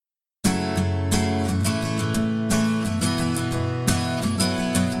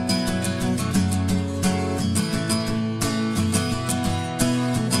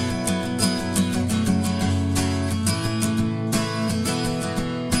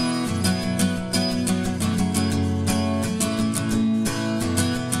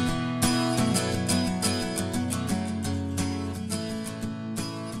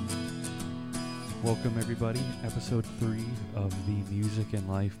Welcome, everybody. Episode 3 of the Music and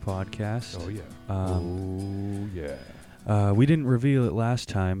Life podcast. Oh, yeah. We didn't reveal it last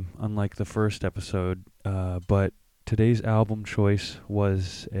time, unlike the first episode, but today's album choice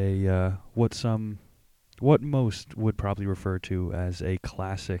was a what most would probably refer to as a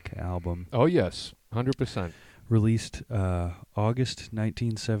classic album. Oh, yes. 100%. Released August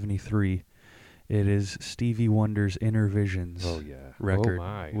 1973. It is Stevie Wonder's Inner Visions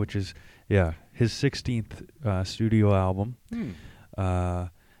record, which is, his 16th studio album.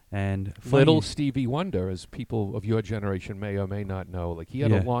 And Little Stevie Wonder, as people of your generation may or may not know. Like, he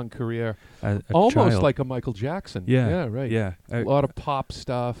had a long career, almost child. like a Michael Jackson. Yeah, right. Yeah. A lot of pop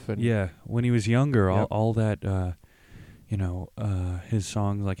stuff. And when he was younger, all that, his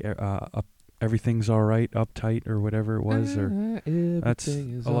songs like Everything's All Right, Uptight, or whatever it was, that's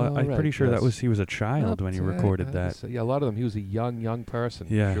a lot. I'm pretty sure he was a child when he recorded that. A lot of them. He was a young person.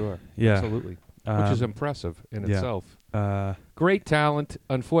 Yeah, for sure. Yeah, absolutely. Which is impressive in itself. Great talent.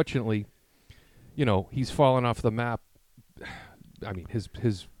 Unfortunately, he's fallen off the map. I mean, his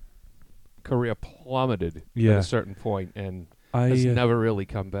career plummeted at a certain point and has never really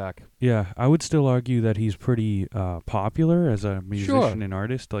come back. Yeah, I would still argue that he's pretty popular as a musician and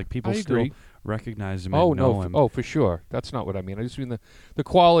artist. Like, people still recognize him and know him. For sure. That's not what I mean. I just mean the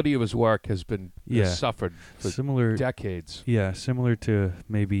quality of his work has suffered for decades. Yeah, similar to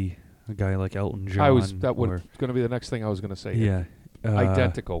maybe a guy like Elton John. That was going to be the next thing I was going to say. Yeah.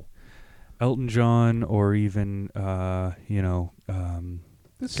 Identical. Elton John, or even, there's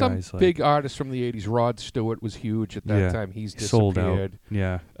some big artists from the 80s. Rod Stewart was huge at that time. He's disappeared. Sold out.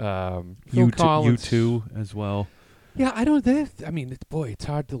 Yeah. Phil Collins. U2 as well. Yeah, it's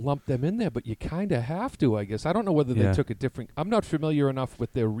hard to lump them in there, but you kind of have to, I guess. I don't know whether they took a different... I'm not familiar enough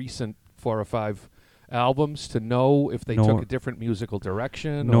with their recent 4 or 5 albums to know if they took a different musical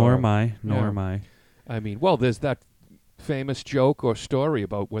direction. Nor am I. I mean, well, there's that famous joke or story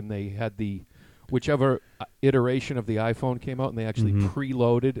about when they had whichever iteration of the iPhone came out and they actually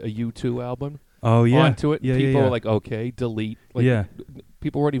preloaded a U2 album onto it. People were like, okay, delete.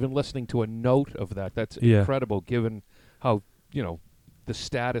 People weren't even listening to a note of that. That's incredible, given how, the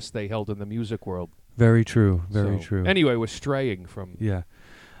status they held in the music world. Very true. Very true. Anyway, we're straying from the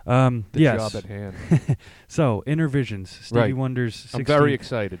job at hand. So, Inner Visions, Stevie Wonder's 16th I'm very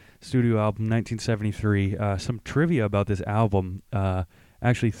excited. Studio album, 1973. Some trivia about this album.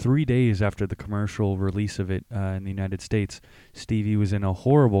 Actually, 3 days after the commercial release of it in the United States, Stevie was in a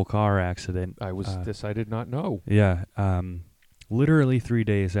horrible car accident. I did not know. Yeah. Literally 3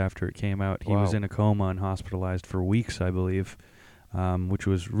 days after it came out, he was in a coma and hospitalized for weeks, I believe, which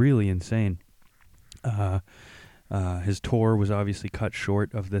was really insane. His tour was obviously cut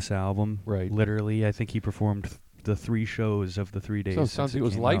short of this album. Right. Literally, I think he performed the 3 shows of the 3 days. So it sounds like it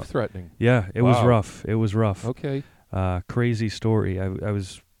was life-threatening. Yeah, it was rough. It was rough. Okay. Crazy story. I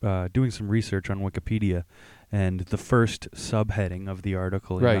was doing some research on Wikipedia, and the first subheading of the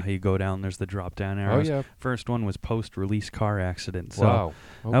article, how you go down, there's the drop-down arrows. Oh, yeah. First one was post-release car accident. So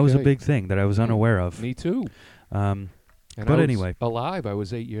that was a big thing that I was unaware of. Me too. But anyway. Alive, I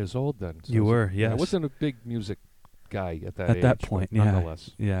was 8 years old then. So you were, yes. I wasn't a big music guy at that age. At that point,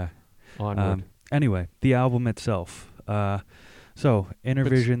 nonetheless. Yeah. Onward. Anyway, the album itself. So, Inner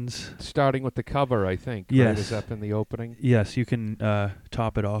Visions. Starting with the cover, I think. Yes. Right? Is that in the opening? Yes, you can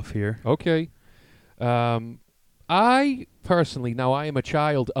top it off here. Okay. I personally, now I am a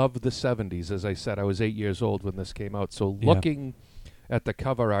child of the 70s. As I said, I was 8 years old when this came out. So looking at the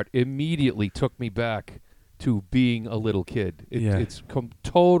cover art immediately took me back to being a little kid. It's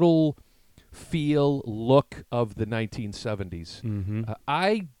total feel, look of the 1970s. Mm-hmm.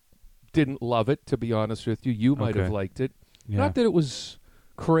 I didn't love it, to be honest with you. You might have liked it. Yeah. Not that it was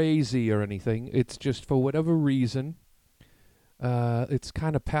crazy or anything. It's just for whatever reason, it's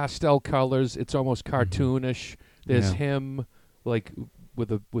kind of pastel colors. It's almost cartoonish. There's him like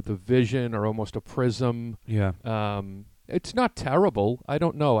with a vision or almost a prism. Yeah. It's not terrible. I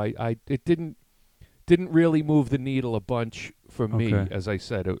don't know. It didn't really move the needle a bunch for me. As I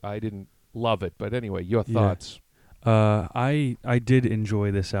said, I didn't love it. But anyway, your thoughts. I did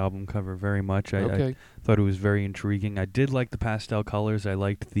enjoy this album cover very much. I thought it was very intriguing. I did like the pastel colors. I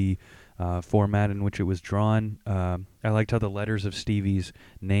liked the format in which it was drawn. I liked how the letters of Stevie's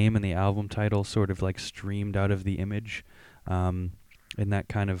name and the album title sort of like streamed out of the image in that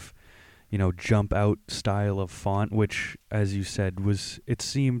kind of, jump out style of font, which, as you said, it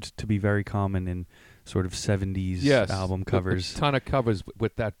seemed to be very common in sort of 70s album covers. A ton of covers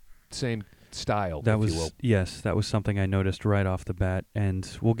with that same style. That if was you will. Yes, that was something I noticed right off the bat, and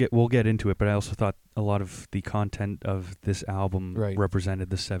we'll get into it. But I also thought a lot of the content of this album represented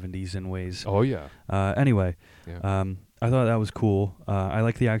the '70s in ways. Oh yeah. Anyway, I thought that was cool. I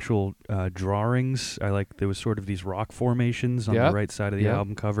like the actual drawings. I like there was sort of these rock formations on the right side of the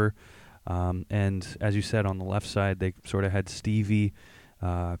album cover, and as you said, on the left side they sort of had Stevie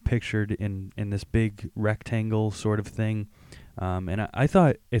pictured in this big rectangle sort of thing, and I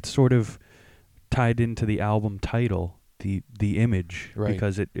thought it sort of tied into the album title, the image,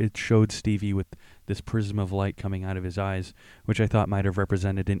 because it showed Stevie with this prism of light coming out of his eyes, which I thought might have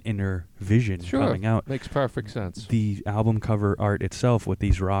represented an inner vision coming out. Makes perfect sense. The album cover art itself with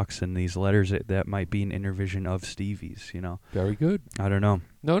these rocks and these letters, that might be an inner vision of Stevie's, Very good. I don't know.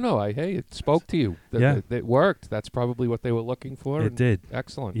 No, it spoke to you. It worked. That's probably what they were looking for. It did.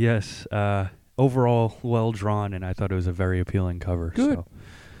 Excellent. Yes. Overall, well drawn, and I thought it was a very appealing cover. Good. So.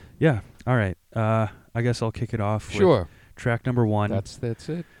 Yeah. All right. I guess I'll kick it off with track number 1. That's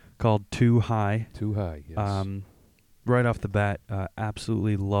it. Called Too High. Too High, yes. Right off the bat,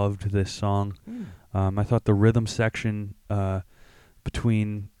 absolutely loved this song. I thought the rhythm section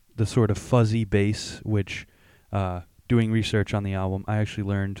between the sort of fuzzy bass, which doing research on the album, I actually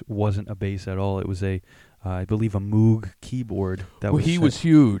learned wasn't a bass at all. It was I believe a Moog keyboard. He was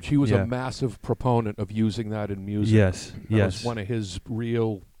huge. He was a massive proponent of using that in music. Yes. That was one of his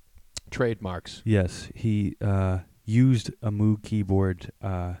real trademarks. Yes, he used a Moog keyboard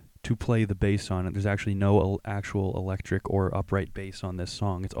to play the bass on it. There's actually no actual electric or upright bass on this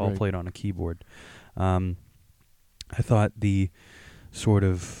song. It's all played on a keyboard. I thought the sort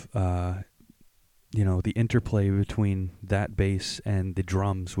of the interplay between that bass and the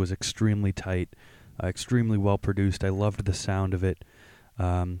drums was extremely tight, extremely well produced. I loved the sound of it,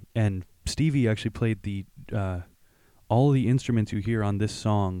 and Stevie actually played all the instruments you hear on this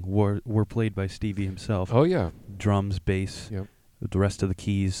song were played by Stevie himself. Oh yeah, drums, bass, the rest of the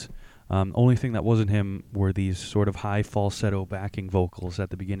keys. Only thing that wasn't him were these sort of high falsetto backing vocals at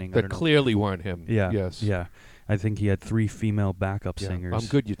the beginning. That clearly weren't him. Yeah. Yes. Yeah. I think he had 3 female backup singers. I'm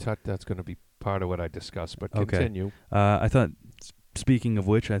good. That's going to be part of what I discuss, but continue. I thought, speaking of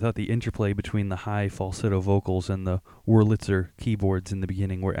which, I thought the interplay between the high falsetto vocals and the Wurlitzer keyboards in the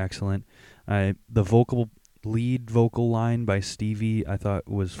beginning were excellent. The lead vocal line by Stevie I thought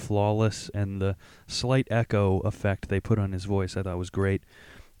was flawless, and the slight echo effect they put on his voice I thought was great.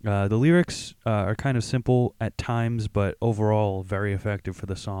 The lyrics are kind of simple at times, but overall very effective for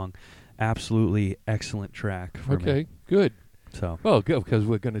the song. Absolutely excellent track for me. Okay, good. So, well, good, because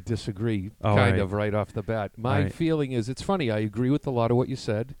we're going to disagree of right off the bat. My feeling is, it's funny, I agree with a lot of what you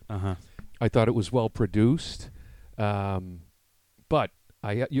said. I thought it was well produced, but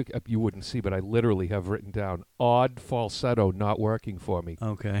you wouldn't see, but I literally have written down odd falsetto not working for me.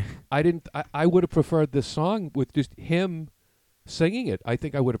 Okay. I would have preferred this song with just him singing it. I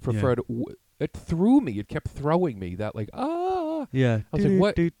think I would have preferred it. It threw me. It kept throwing me. That Yeah. I was like,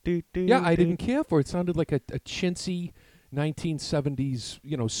 what? Yeah, I didn't care for it. It sounded like a chintzy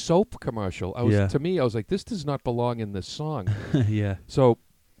 1970s, soap commercial. To me, I was like, this does not belong in this song. Yeah. So,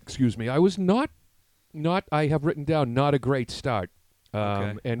 excuse me. I was not. I have written down not a great start.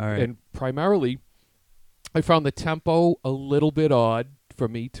 And primarily, I found the tempo a little bit odd for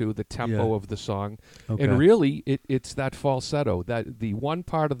me too. The tempo of the song, and really, it's that falsetto. That the one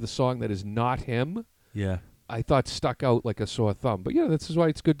part of the song that is not him. Yeah. I thought stuck out like a sore thumb. But this is why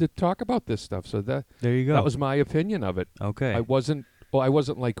it's good to talk about this stuff. So there you go. That was my opinion of it. Okay. I wasn't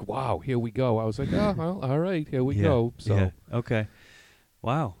like, wow, here we go. I was like, oh, well, all right, here we go. So okay.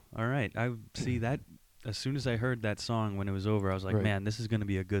 Wow. All right. I see that. As soon as I heard that song when it was over, I was like, man, this is going to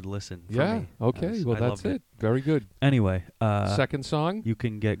be a good listen for me. Okay. Well, that's it. Very good. Anyway. Second song? You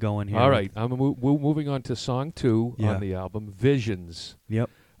can get going here. All right. I'm moving on to song 2 on the album, Visions. Yep.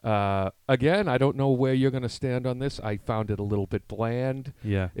 Again, I don't know where you're going to stand on this. I found it a little bit bland.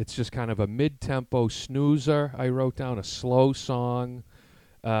 Yeah. It's just kind of a mid-tempo snoozer. I wrote down a slow song.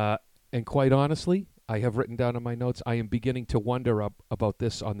 And quite honestly, I have written down in my notes, I am beginning to wonder about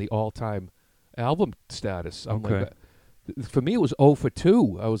this on the all-time album status. I'm like, for me, it was 0 for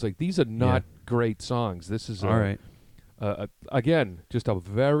 2. I was like, these are not great songs. This is all right. Again, just a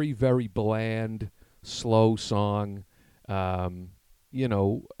very, very bland, slow song. What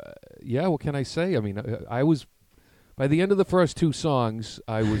can I say? I mean, I was, by the end of the first 2 songs,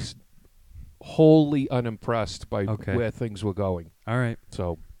 I was wholly unimpressed by where things were going. All right.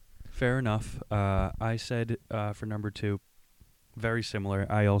 So, fair enough. I said for number 2, very similar.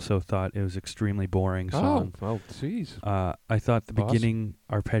 I also thought it was extremely boring song. Oh, well, jeez. I thought the beginning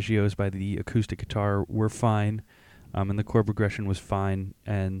arpeggios by the acoustic guitar were fine, and the chord progression was fine,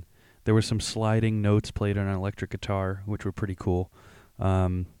 and There were some sliding notes played on an electric guitar, which were pretty cool.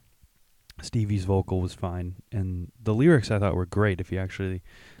 Stevie's vocal was fine, and the lyrics I thought were great if you actually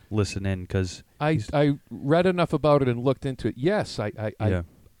listen in, because I read enough about it and looked into it. Yes,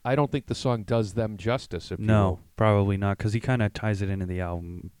 I don't think the song does them justice. No, probably not, because he kind of ties it into the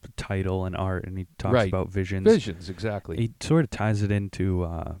album title and art, and he talks about visions. Visions, exactly. He sort of ties it into,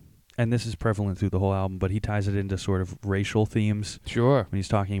 and this is prevalent through the whole album, but he ties it into sort of racial themes. Sure. When he's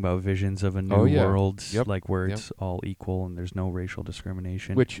talking about visions of a new world, like where it's all equal and there's no racial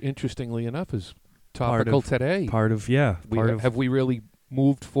discrimination. Which, interestingly enough, is topical today. Have we really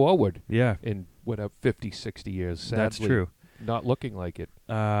moved forward in 50, 60 years? Sadly, that's true. Not looking like it.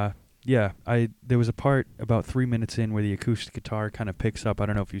 There was a part about 3 minutes in where the acoustic guitar kind of picks up. I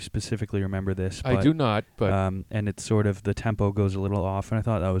don't know if you specifically remember this. I do not, but and it's sort of, the tempo goes a little off, and I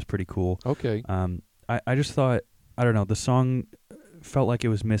thought that was pretty cool. Okay. I just thought, I don't know, the song felt like it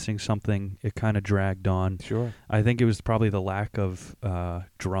was missing something. It kind of dragged on. Sure. I think it was probably the lack of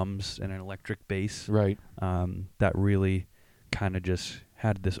drums and an electric bass. Right. That really kind of just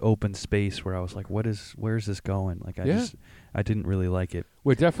had this open space where I was like, where's this going? Like, I didn't really like it.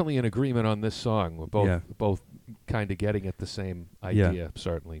 We're definitely in agreement on this song. We're both kind of getting at the same idea,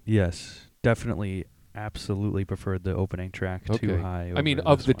 certainly. Yes, definitely, absolutely preferred the opening track, Too High. I mean,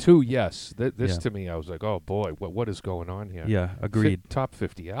 of the two, yes. This to me, I was like, oh boy, what is going on here? Yeah, agreed. Top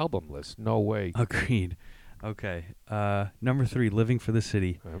 50 album list, no way. Agreed. Okay, number 3, Living for the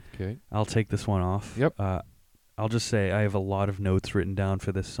City. Okay. I'll take this one off. Yep. I'll just say I have a lot of notes written down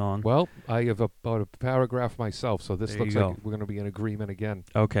for this song. Well, I have about a paragraph myself, so this looks like we're going to be in agreement again.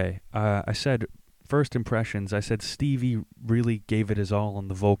 Okay. I said, first impressions, I said Stevie really gave it his all on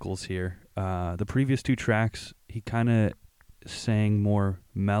the vocals here. The previous 2 tracks, he kind of sang more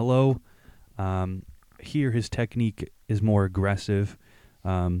mellow. Here, his technique is more aggressive,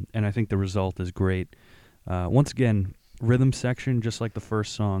 and I think the result is great. Once again, rhythm section, just like the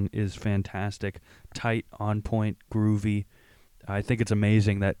first song, is fantastic. Tight, on point, groovy. I think it's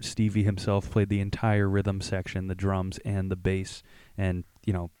amazing that Stevie himself played the entire rhythm section, the drums and the bass, and,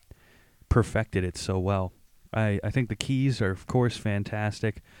 perfected it so well. I think the keys are, of course,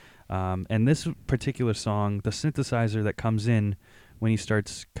 fantastic. And this particular song, the synthesizer that comes in when he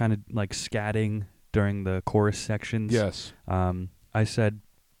starts kind of like scatting during the chorus sections. Yes. I said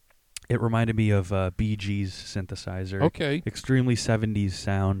it reminded me of Bee Gees synthesizer. Okay. Extremely 70s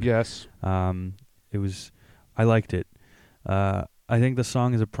sound. Yes. I liked it. I think the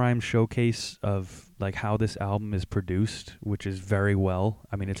song is a prime showcase of like how this album is produced, which is very well.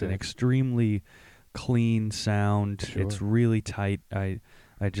 I mean, it's an extremely clean sound. Sure. It's really tight. I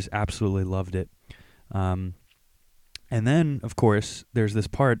just absolutely loved it. And then, of course, there's this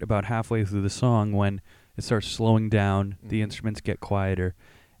part about halfway through the song when it starts slowing down, the instruments get quieter,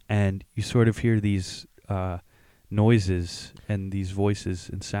 and you sort of hear these noises and these voices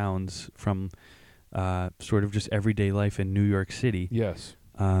and sounds from sort of just everyday life in New York City. Yes.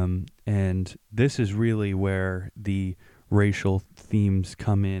 And this is really where the racial themes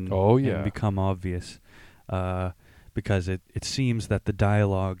come in and become obvious. Because it seems that the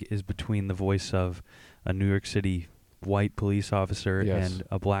dialogue is between the voice of a New York City white police officer and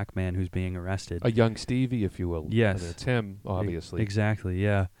a black man who's being arrested. A young Stevie, if you will. Yes. And it's him, obviously. Exactly,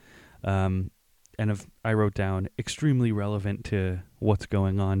 yeah. And I wrote down, extremely relevant to what's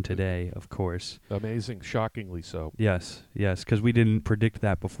going on today, of course. Amazing, shockingly so. Yes, because we didn't predict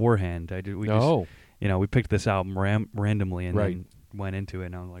that beforehand. We picked this album randomly and then went into it,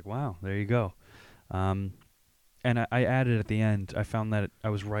 and I was like, wow, there you go. And I added at the end, I found that I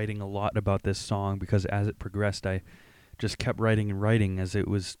was writing a lot about this song because as it progressed, I just kept writing and writing as it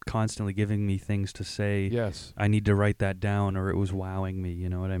was constantly giving me things to say. Yes. I need to write that down, or it was wowing me, you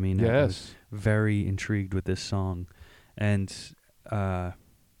know what I mean? Yes. I was very intrigued with this song. And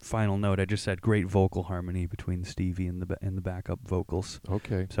final note, I just said great vocal harmony between Stevie and the backup vocals.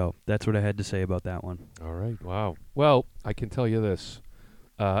 Okay. So that's what I had to say about that one. All right. Wow. Well, I can tell you this.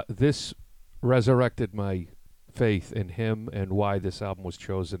 This resurrected my faith in him and why this album was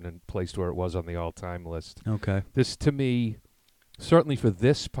chosen and placed where it was on the all-time list. Okay. This, to me, certainly for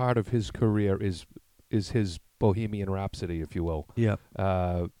this part of his career, is his Bohemian Rhapsody, if you will. Yeah.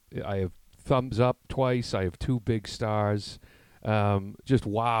 I have thumbs up twice. I have 2 big stars. Just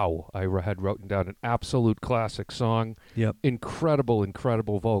wow. I had written down an absolute classic song. Yep. Incredible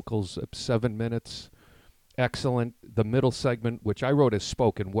vocals. 7 minutes. Excellent. The middle segment, which I wrote as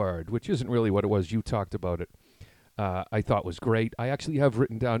spoken word, which isn't really what it was. You talked about it. I thought was great. I actually have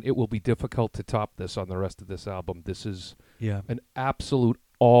written down, it will be difficult to top this on the rest of this album. This is an absolute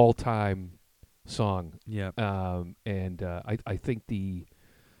all-time song. Yeah. And I think the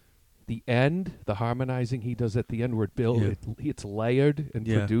the end, the harmonizing he does at the end, where it's layered and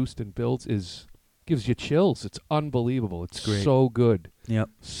produced and built, gives you chills. It's unbelievable. It's great. So good. Yep.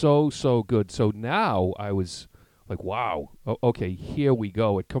 So good. So now I was like, wow, okay, here we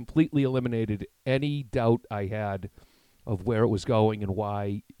go. It completely eliminated any doubt I had of where it was going and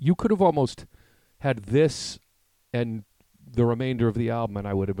why. You could have almost had this and the remainder of the album, and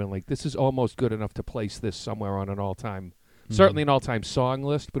I would have been like, this is almost good enough to place this somewhere on an all-time, certainly an all-time song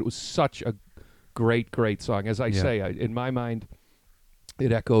list, but it was such a great, great song. As I say, in my mind,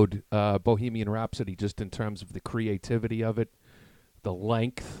 it echoed Bohemian Rhapsody just in terms of the creativity of it, the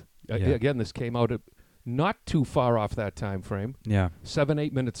length. Again, this came out at not too far off that time frame. Yeah.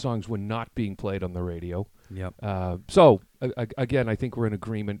 7-8 minute songs were not being played on the radio. Yep. So, again, I think we're in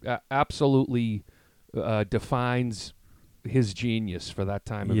agreement. Absolutely defines his genius for that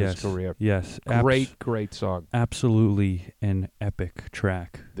time of his career. Yes. Great song. Absolutely an epic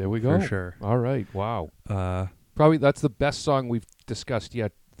track. There we go. For sure. All right. Wow. Probably that's the best song we've discussed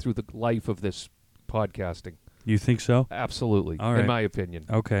yet through the life of this podcasting. You think so? Absolutely. All right. In my opinion.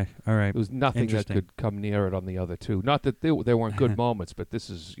 Okay. All right. There was nothing that could come near it on the other two. Not that there weren't good moments, but this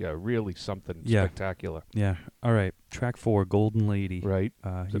is really something spectacular. Yeah. All right. Track 4, Golden Lady. Right.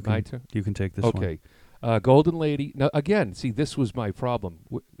 Is it my turn? You can take this one. Okay. Golden Lady. Now, again, see, this was my problem.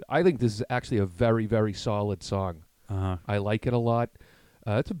 I think this is actually a very, very solid song. I like it a lot.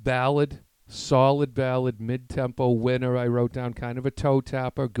 It's a ballad, solid ballad, mid-tempo winner. I wrote down kind of a toe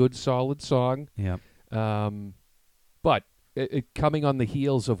tapper, good, solid song. Yeah. But it coming on the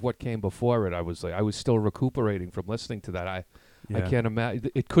heels of what came before it, I was still recuperating from listening to that. I can't imagine.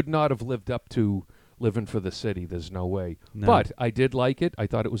 It could not have lived up to Living for the City. There's no way. No. But I did like it. I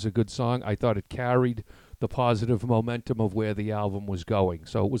thought it was a good song. I thought it carried the positive momentum of where the album was going.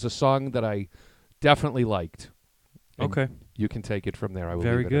 So it was a song that I definitely liked. And okay. You can take it from there. I will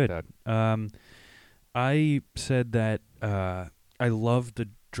Very leave it good. at that. I said that I love the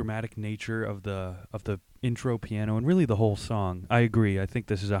dramatic nature of the intro piano and really the whole song. I agree. I think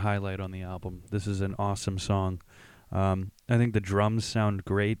this is a highlight on the album. This is an awesome song. I think the drums sound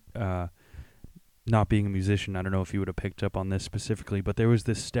great. Not being a musician, I don't know if you would have picked up on this specifically, but there was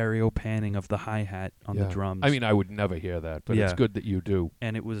this stereo panning of the hi-hat on the drums. I mean, I would never hear that, but it's good that you do.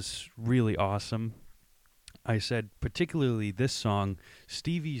 And it was really awesome. I said particularly this song,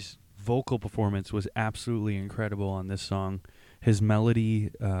 Stevie's vocal performance was absolutely incredible on this song. His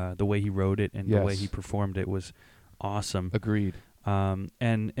melody, the way he wrote it and the way he performed it was awesome. Agreed.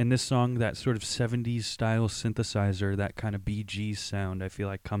 And this song, that sort of 70s style synthesizer, that kind of Bee Gees sound, I feel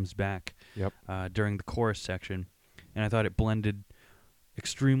like comes back during the chorus section. And I thought it blended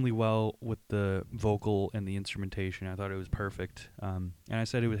extremely well with the vocal and the instrumentation. I thought it was perfect. And I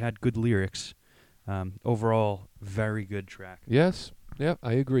said it had good lyrics. Overall, very good track. Yes. Yeah,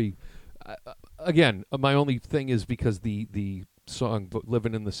 I agree. Again, my only thing is because the song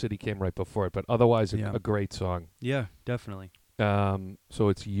Living in the City came right before it, but otherwise a great song. Yeah, definitely. So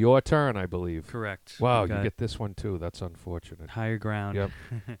it's your turn, I believe. Correct. Wow, you get this one too. That's unfortunate. Higher ground. Yep.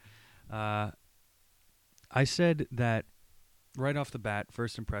 I said that right off the bat,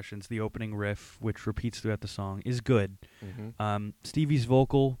 first impressions, the opening riff, which repeats throughout the song, is good. Mm-hmm. Stevie's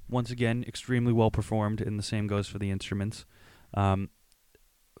vocal, once again, extremely well performed, and the same goes for the instruments.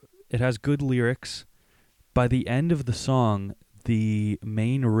 It has good lyrics. By the end of the song, the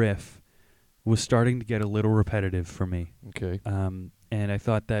main riff was starting to get a little repetitive for me. Okay. And I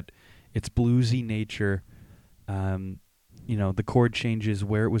thought that its bluesy nature, the chord changes,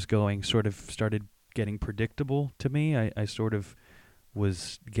 where it was going, sort of started getting predictable to me. I sort of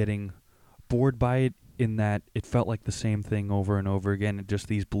was getting bored by it in that it felt like the same thing over and over again, just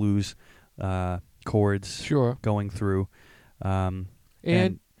these blues chords going through.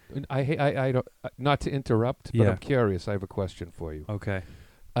 And I don't, not to interrupt, but I'm curious. I have a question for you. Okay.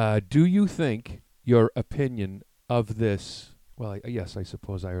 Do you think your opinion of this, well, yes, I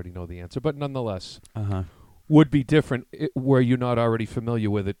suppose I already know the answer, but nonetheless, would be different were you not already familiar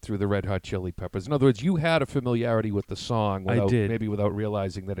with it through the Red Hot Chili Peppers? In other words, you had a familiarity with the song I did. Maybe without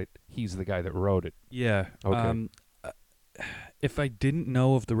realizing that he's the guy that wrote it. Yeah. Okay. If I didn't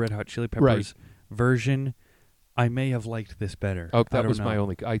know of the Red Hot Chili Peppers version, I may have liked this better. Oh, that was my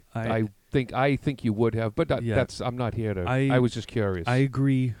only. I think you would have, but that's. I'm not here to. I was just curious. I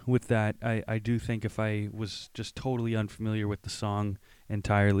agree with that. I do think if I was just totally unfamiliar with the song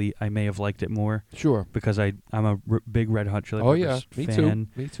entirely, I may have liked it more. Sure. Because I'm a big Red Hot Chili Peppers fan.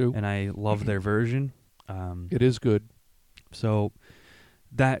 Me too. And I love their version. It is good. So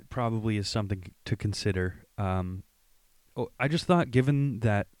that probably is something to consider. I just thought, given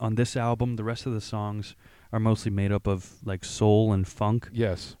that on this album, the rest of the songs are mostly made up of like soul and funk.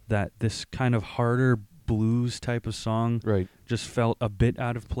 Yes. That this kind of harder blues type of song just felt a bit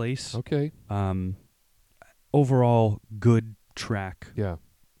out of place. Okay. Overall, good track. Yeah.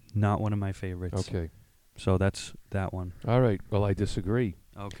 Not one of my favorites. Okay. So that's that one. All right. Well, I disagree.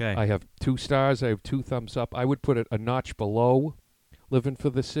 Okay. I have 2 stars. I have 2 thumbs up. I would put it a notch below Living for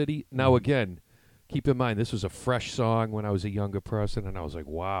the City. Now, again, keep in mind, this was a fresh song when I was a younger person, and I was like,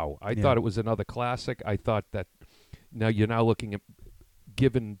 wow. I thought it was another classic. I thought that you're now looking at,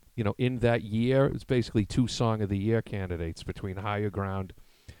 given, in that year, it's basically 2 Song of the Year candidates between Higher Ground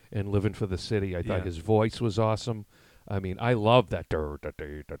and Living for the City. I thought his voice was awesome. I mean, I love that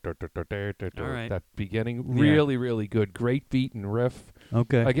that beginning. Really, really good. Great beat and riff.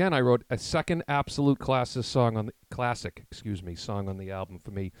 Okay. Again, I wrote a second absolute classic song on the album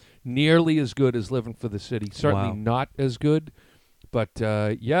for me. Nearly as good as Living for the City. Certainly not as good, but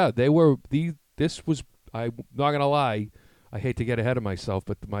they were this was, I'm not gonna lie, I hate to get ahead of myself,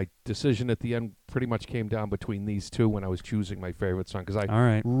 but my decision at the end pretty much came down between these 2 when I was choosing my favorite song, because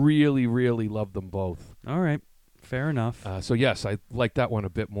I really, really love them both. All right. Fair enough. So, yes, I like that one a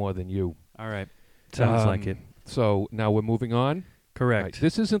bit more than you. All right. Sounds like it. So, now we're moving on. Correct. Right.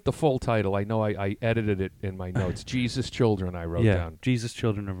 This isn't the full title. I know I edited it in my notes. Jesus Children, I wrote down. Jesus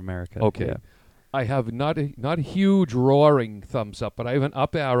Children of America. Okay. Yeah. I have not a huge roaring thumbs up, but I have an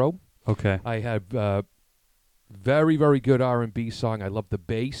up arrow. Okay. I have very, very good R&B song. I love the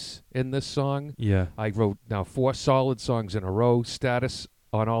bass in this song. Yeah. I wrote now 4 solid songs in a row. Status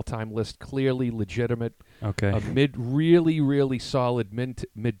on all-time list, clearly legitimate. Okay. A really, really solid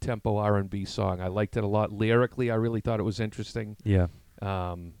mid-tempo R&B song. I liked it a lot. Lyrically, I really thought it was interesting. Yeah.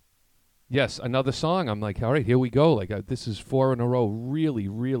 Yes, another song. I'm like, all right, here we go. Like this is 4 in a row. Really,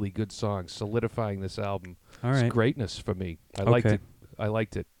 really good songs, solidifying this album. All right. It's greatness for me. I liked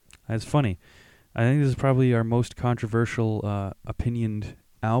it. That's funny. I think this is probably our most controversial opinioned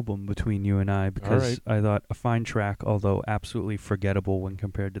album between you and I, because I thought a fine track, although absolutely forgettable when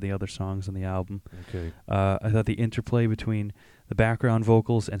compared to the other songs on the album. Okay. I thought the interplay between the background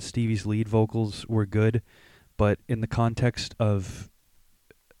vocals and Stevie's lead vocals were good, but in the context of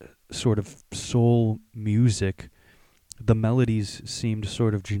sort of soul music, the melodies seemed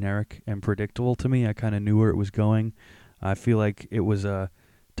sort of generic and predictable to me. I kind of knew where it was going. I feel like it was a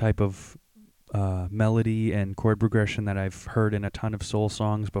type of melody and chord progression that I've heard in a ton of soul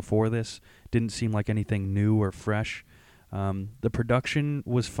songs before this. Didn't seem like anything new or fresh. The production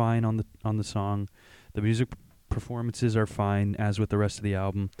was fine on the song. The music performances are fine, as with the rest of the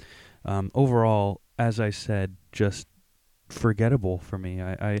album. Overall, as I said, just forgettable for me.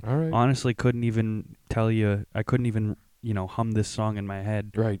 I honestly couldn't even tell you. I couldn't even hum this song in my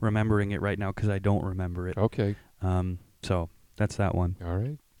head, remembering it right now, because I don't remember it. Okay. So that's that one. All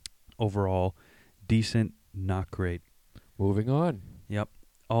right. Overall, decent, not great. Moving on. Yep.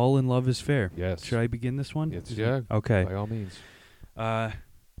 All in Love is Fair. Yes. Should I begin this one? Yeah. Okay. By all means.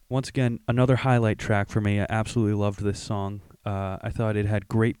 Once again, another highlight track for me. I absolutely loved this song. I thought it had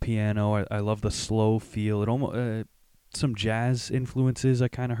great piano. I love the slow feel. It almost some jazz influences I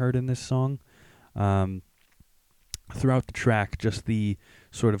kind of heard in this song. Throughout the track, just the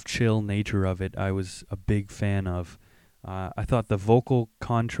sort of chill nature of it, I was a big fan of. I thought the vocal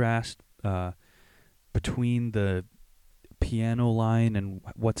contrast between the piano line and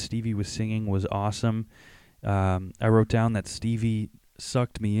what Stevie was singing was awesome. I wrote down that Stevie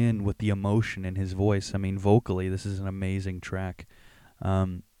sucked me in with the emotion in his voice. I mean, vocally, this is an amazing track.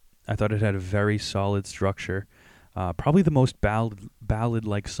 I thought it had a very solid structure. Probably the most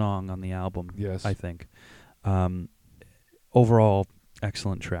ballad-like song on the album, yes. I think. Overall,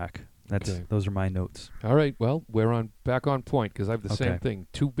 excellent track. Those are my notes. All right. Well, we're back on point, because I have the same thing.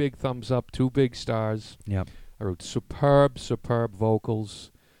 2 big thumbs up, 2 big stars. Yep. I wrote superb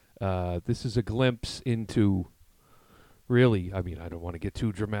vocals. This is a glimpse into, really, I mean, I don't want to get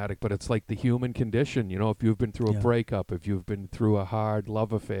too dramatic, but it's like the human condition. If you've been through a breakup, if you've been through a hard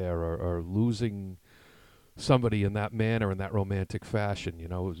love affair, or losing somebody in that manner, in that romantic fashion, it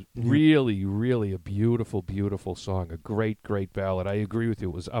was really, really a beautiful, beautiful song. A great, great ballad. I agree with you.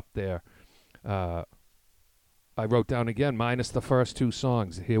 It was up there. I wrote down again, minus the first 2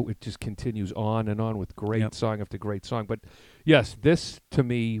 songs. Here it just continues on and on with great song after great song. But yes, this to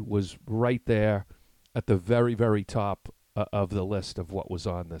me was right there at the very, very top of the list of what was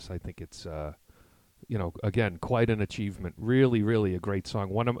on this. I think it's again, quite an achievement. Really, really a great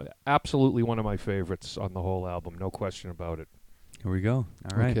song. Absolutely one of my favorites on the whole album. No question about it. Here we go.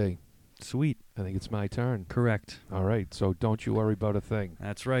 All right. Okay. Sweet. I think it's my turn. Correct. All right. So don't you worry about a thing.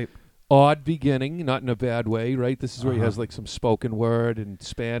 That's right. odd beginning, not in a bad way, right? This is where he has like some spoken word in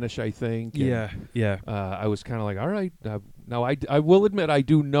Spanish, I think. Yeah. I was kind of like, all right. Now, I will admit I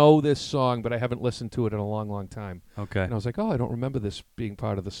do know this song, but I haven't listened to it in a long, long time. Okay. And I was like, oh, I don't remember this being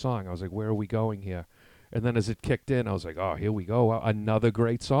part of the song. I was like, where are we going here? And then as it kicked in, I was like, oh, here we go. Another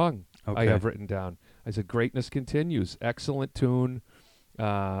great song I have written down. I said, Greatness Continues. Excellent tune.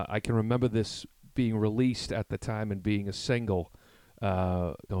 I can remember this being released at the time and being a single.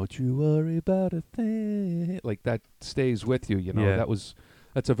 Don't you worry about a thing. Like, that stays with you, you know. Yeah.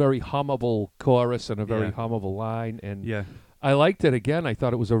 That's a very hummable chorus and a very hummable line. And I liked it again. I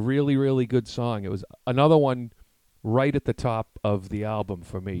thought it was a really, really good song. It was another one right at the top of the album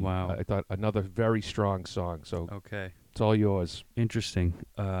for me. Wow. I thought another very strong song. So it's all yours. Interesting.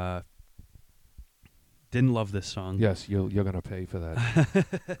 Didn't love this song. Yes, you're going to pay for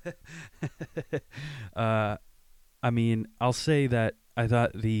that. I mean, I'll say that I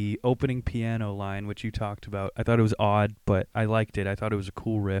thought the opening piano line, which you talked about, I thought it was odd, but I liked it. I thought it was a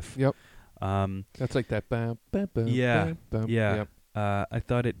cool riff. Yep. That's like that. Bam, bam, bam, yeah. bam, bam. Yeah. Yep. I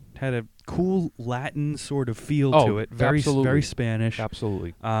thought it had a cool Latin sort of feel to it. Very Spanish.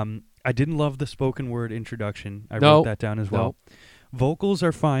 Absolutely. I didn't love the spoken word introduction. I wrote that down as well. Vocals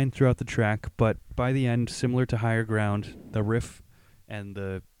are fine throughout the track, but by the end, similar to Higher Ground, the riff and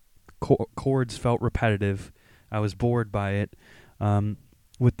the chords felt repetitive. I was bored by it.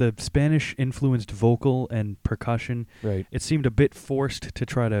 With the Spanish-influenced vocal and percussion, it seemed a bit forced to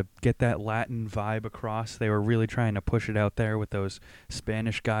try to get that Latin vibe across. They were really trying to push it out there with those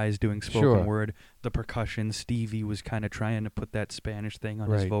Spanish guys doing spoken word. The percussion, Stevie was kind of trying to put that Spanish thing on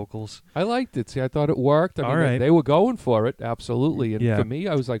his vocals. I liked it. See, I thought it worked. I mean, they were going for it, absolutely. And for me,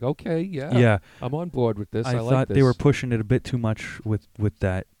 I was like, okay, I'm on board with this. I like thought this. They were pushing it a bit too much with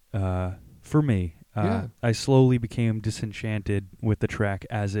that for me. I slowly became disenchanted with the track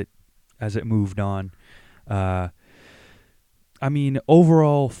as it moved on. I mean,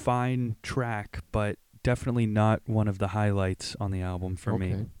 overall fine track, but definitely not one of the highlights on the album for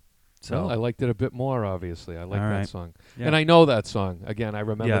me. So I liked it a bit more, obviously. I like that song. Yeah. And I know that song. Again, I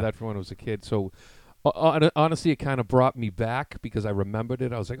remember that from when I was a kid. So honestly, it kind of brought me back because I remembered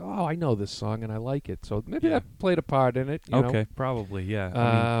it. I was like, oh, I know this song and I like it. So maybe that played a part in it. You know? Probably, yeah.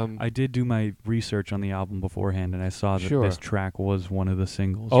 I mean, I did do my research on the album beforehand, and I saw that this track was one of the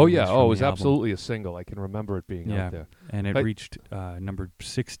singles. Oh, yeah. Oh, it was absolutely a single. I can remember it being out there. And it reached number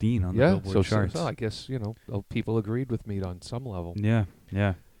 16 on the Billboard charts. So I guess, people agreed with me on some level. Yeah.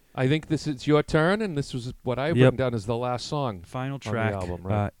 I think it's your turn, and this was what I've written down as the last song. Final track. On the album,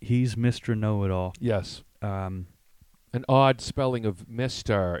 right? He's Mr. Know-It-All. Yes. An odd spelling of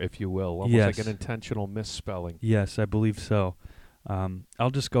Mr., if you will. Almost like an intentional misspelling. Yes, I believe so. I'll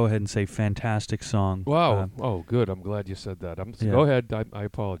just go ahead and say fantastic song. Wow. Good. I'm glad you said that. Go ahead. I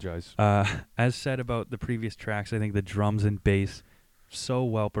apologize. As said about the previous tracks, I think the drums and bass, so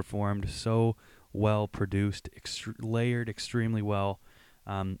well performed, so well produced, layered extremely well.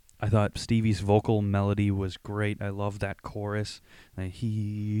 I thought Stevie's vocal melody was great. I love that chorus.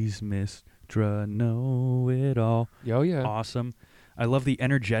 He's Mr. Know-It-All. Oh, yeah. Awesome. I love the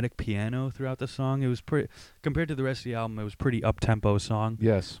energetic piano throughout the song. It was pretty, compared to the rest of the album, it was a pretty up-tempo song.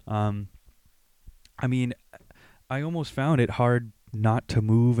 Yes. I mean, I almost found it hard not to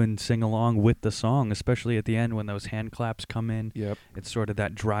move and sing along with the song, especially at the end when those hand claps come in. Yep. It's sort of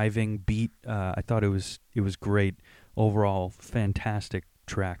that driving beat. I thought it was great. Overall, fantastic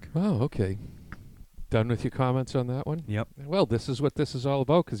track. Oh, okay. Done with your comments on that one? Yep. Well, this is what this is all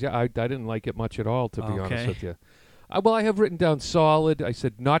about, because, I didn't like it much at all, to be honest with you. I have written down solid. I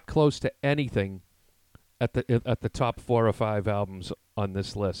said not close to anything at the top 4 or 5 albums on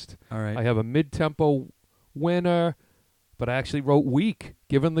this list. All right. I have a mid-tempo winner, but I actually wrote weak.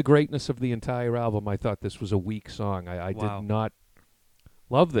 Given the greatness of the entire album, I thought this was a weak song. I did not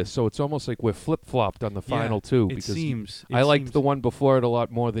love this, so it's almost like we're flip-flopped on the final two. Because I liked the one before it a lot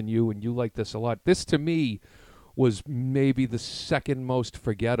more than you, and you liked this a lot. This, to me, was maybe the second most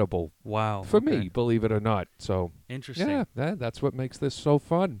forgettable. Wow. For me, believe it or not. So interesting. Yeah, that's what makes this so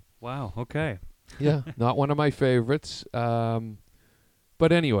fun. Wow. Okay. Yeah, not one of my favorites.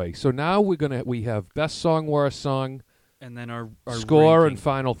 But anyway, so now we have best song, worst song, and then our score ranking. And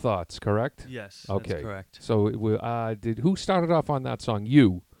final thoughts. Correct? Yes. Okay. That's correct. So who started off on that song?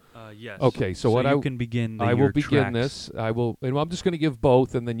 You. Yes. Okay. So what you can begin. I will begin tracks. this. And I'm just going to give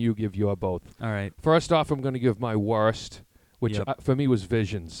both, and then you give your both. All right. First off, I'm going to give my worst, which for me was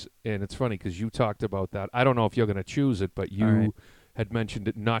Visions, and it's funny because you talked about that. I don't know if you're going to choose it, but you had mentioned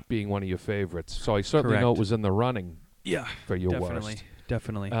it not being one of your favorites, so I certainly know it was in the running. Yeah. For your worst.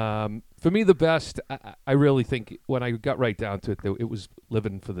 definitely. For me, the best, I really think, when I got right down to it, it was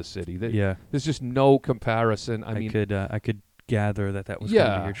Living for the City. There's just no comparison. I could gather that was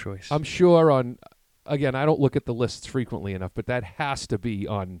going to be your choice. I'm sure again, I don't look at the lists frequently enough, but that has to be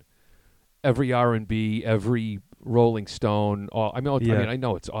on every R&B, every Rolling Stone. I mean, I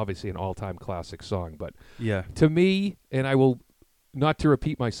know it's obviously an all-time classic song, but to me, and I will, not to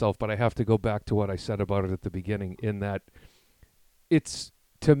repeat myself, but I have to go back to what I said about it at the beginning, in that it's,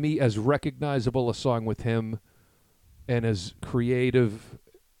 to me, as recognizable a song with him and as creative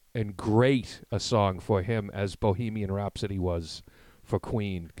and great a song for him as Bohemian Rhapsody was for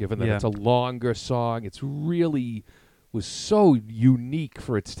Queen, given that it's a longer song. It's really was so unique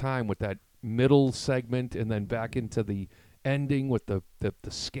for its time, with that middle segment and then back into the ending with the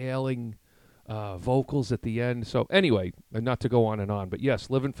scaling vocals at the end. So anyway, not to go on and on, but yes,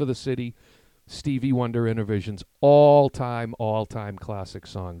 Living for the City, Stevie Wonder Innervisions, all-time classic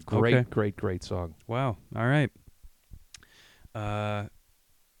song. Great song. Wow. All right.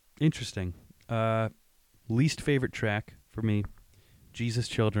 Interesting. Least favorite track for me, Jesus,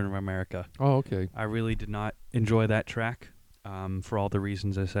 Children of America. Oh, okay. I really did not enjoy that track for all the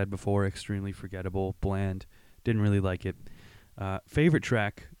reasons I said before. Extremely forgettable, bland. Didn't really like it. Favorite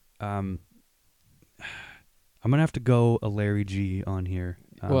track, I'm going to have to go a Larry G on here.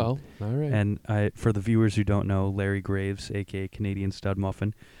 Well, all right. And for the viewers who don't know, Larry Graves, a.k.a. Canadian Stud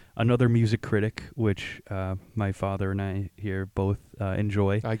Muffin, another music critic, which my father and I here both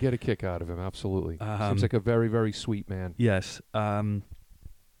enjoy. I get a kick out of him, absolutely. Seems like a very, very sweet man. Yes.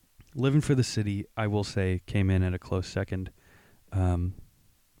 Living for the City, I will say, came in at a close second.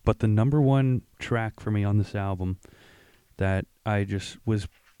 But the number one track for me on this album that I just was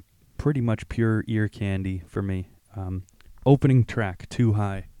pretty much pure ear candy for me, opening track, Too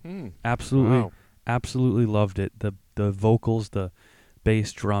High. Absolutely loved it. The vocals, the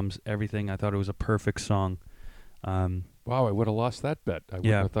bass, drums, everything. I thought it was a perfect song. Wow, I would have lost that bet. I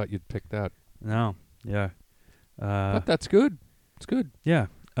wouldn't have thought you'd pick that. No, yeah. But that's good. It's good. Yeah.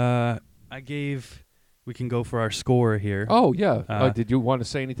 We can go for our score here. Oh, yeah. Did you want to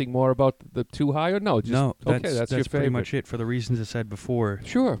say anything more about the Too High, or no? No, that's your favorite. Pretty much it. For the reasons I said before.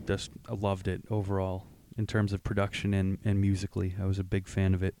 Sure. I loved it overall. In terms of production and musically, I was a big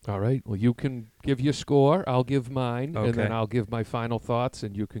fan of it. All right. Well, you can give your score. I'll give mine, and then I'll give my final thoughts,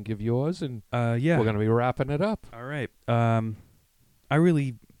 and you can give yours. And we're going to be wrapping it up. All right. I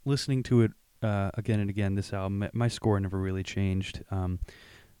really, listening to it again and again, this album, my score never really changed.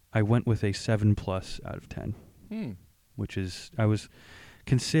 I went with a 7+ out of 10, which is, I was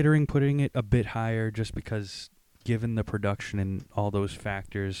considering putting it a bit higher just because, given the production and all those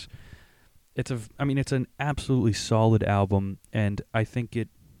factors. It's an absolutely solid album, and I think it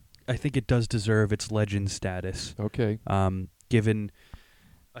does deserve its legend status. Okay. Given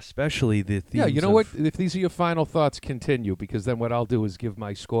especially the themes. Yeah, you know what? If these are your final thoughts, continue, because then what I'll do is give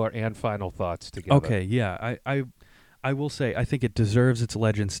my score and final thoughts together. Okay, yeah. I will say I think it deserves its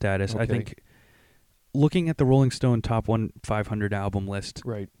legend status. Okay. I think looking at the Rolling Stone Top 500 album list,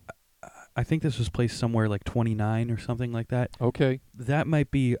 right. I think this was placed somewhere like 29 or something like that. Okay. That might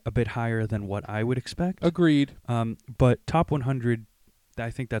be a bit higher than what I would expect. Agreed. But Top 100,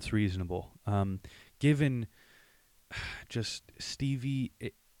 I think that's reasonable. Given just Stevie,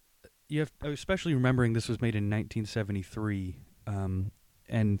 you have, especially remembering this was made in 1973,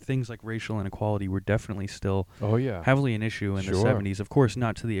 and things like racial inequality were definitely still heavily an issue in the 70s. Of course,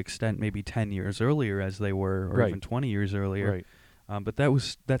 not to the extent maybe 10 years earlier as they were, or even 20 years earlier. Right. But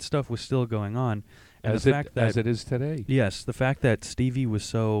that stuff was still going on. And as it is today. Yes, the fact that Stevie was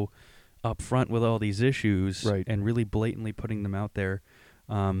so upfront with all these issues and really blatantly putting them out there,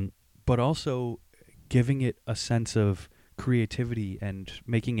 but also giving it a sense of creativity and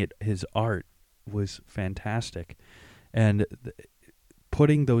making it his art was fantastic. And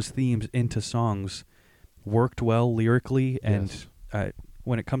putting those themes into songs worked well lyrically, and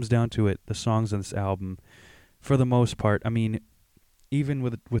when it comes down to it, the songs on this album, for the most part, I mean, even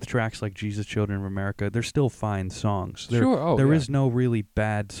with tracks like Jesus, Children of America, they're still fine songs. There is no really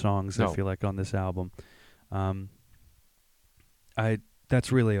bad songs, I feel like, on this album.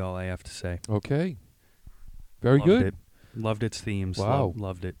 That's really all I have to say. Okay. Very good. Loved its themes. Wow.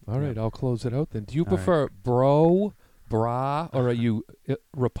 Loved it. All right, I'll close it out then. Do you prefer bra, or are you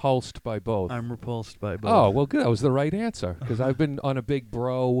repulsed by both? I'm repulsed by both. Oh, well, good. That was the right answer, because I've been on a big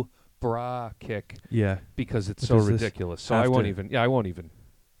bra kick. Yeah. Because it's so ridiculous. So I won't even. I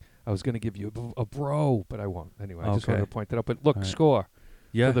was going to give you a bro, but I won't. Anyway, I just wanted to point that out. But look, score.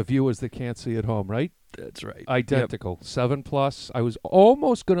 Yeah. For the viewers that can't see at home, right? That's right. Identical. Yep. 7+. I was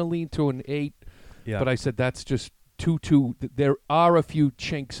almost going to lean to an 8, but I said that's just there are a few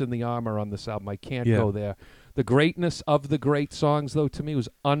chinks in the armor on this album. I can't go there. The greatness of the great songs, though, to me was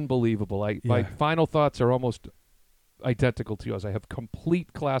unbelievable. My final thoughts are almost identical to yours. I have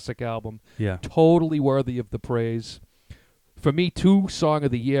complete classic album. Yeah. Totally worthy of the praise. For me, 2 Song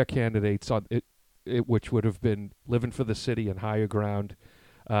of the Year candidates on it which would have been Living for the City and Higher Ground.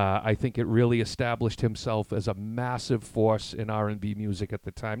 I think it really established himself as a massive force in R&B music at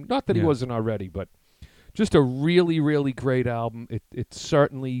the time. Not that he wasn't already, but just a really, really great album. It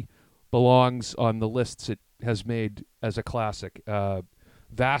certainly belongs on the lists it has made as a classic.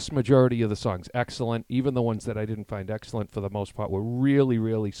 Vast majority of the songs excellent. Even the ones that I didn't find excellent for the most part were really,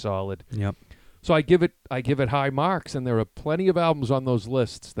 really solid. Yep. So I give it high marks, and there are plenty of albums on those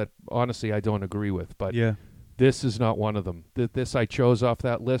lists that honestly I don't agree with. But this is not one of them. This I chose off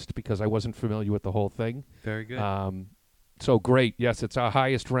that list because I wasn't familiar with the whole thing. Very good. So great. Yes, it's our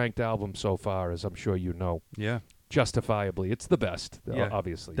highest ranked album so far, as I'm sure you know. Yeah. Justifiably, it's the best.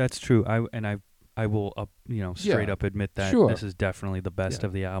 Obviously. That's true. I will straight up admit that this is definitely the best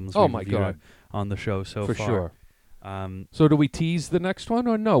of the albums we've reviewed on the show so far. For sure. So do we tease the next one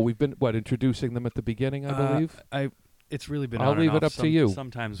or no? We've been introducing them at the beginning, I believe. It's really been. I'll leave it up to you.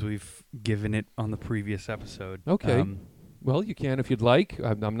 Sometimes we've given it on the previous episode. Okay. Well, you can if you'd like.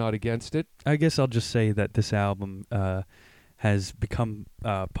 I'm not against it. I guess I'll just say that this album has become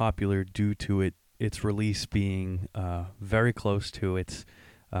popular due to its release being very close to its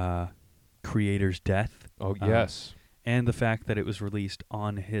creator's death. Oh, yes. And the fact that it was released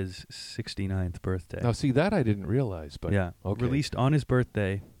on his 69th birthday. Now, see, that I didn't realize. But released on his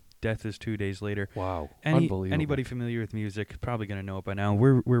birthday. Death is 2 days later. Wow, unbelievable. Anybody familiar with music is probably going to know it by now.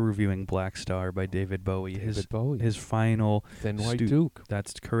 We're reviewing Black Star by David Bowie. His final... Thin White Duke.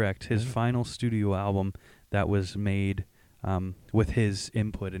 That's correct. His final studio album that was made with his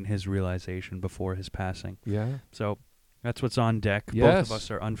input and his realization before his passing. Yeah. So... that's what's on deck. Yes. Both of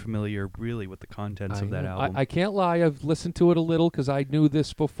us are unfamiliar, really, with the contents of that album. I can't lie. I've listened to it a little because I knew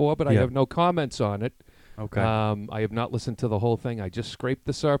this before, but I have no comments on it. Okay. I have not listened to the whole thing. I just scraped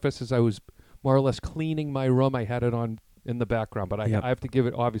the surface as I was more or less cleaning my room. I had it on in the background, but I have to give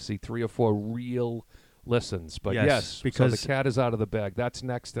it, obviously, 3 or 4 real listens. But yes, because so the cat is out of the bag. That's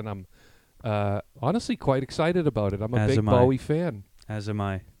next, and I'm honestly quite excited about it. I'm a big Bowie fan. As am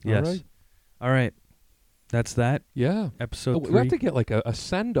I. Yes. All right. That's that. Yeah. Episode 3. We have to get like a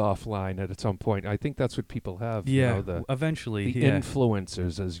send-off line at some point. I think that's what people have. Yeah, eventually. The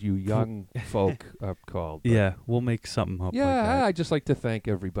influencers, as you young folk are called. But yeah, we'll make something up like that. I just like to thank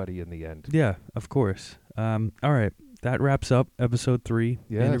everybody in the end. Yeah, of course. All right. That wraps up episode 3.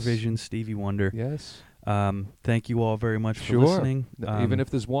 Yes. Intervision, Stevie Wonder. Yes. Thank you all very much for listening. Even if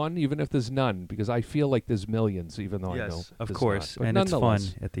there's one, even if there's none, because I feel like there's millions, even though I know of course, not. And it's fun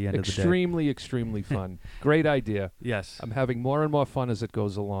at the end of the day. Extremely, extremely fun. Great idea. Yes. I'm having more and more fun as it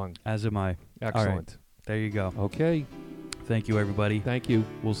goes along. As am I. Excellent. All right. There you go. Okay. Thank you, everybody. Thank you.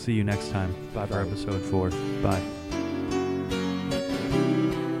 We'll see you next time Bye for episode 4. Bye.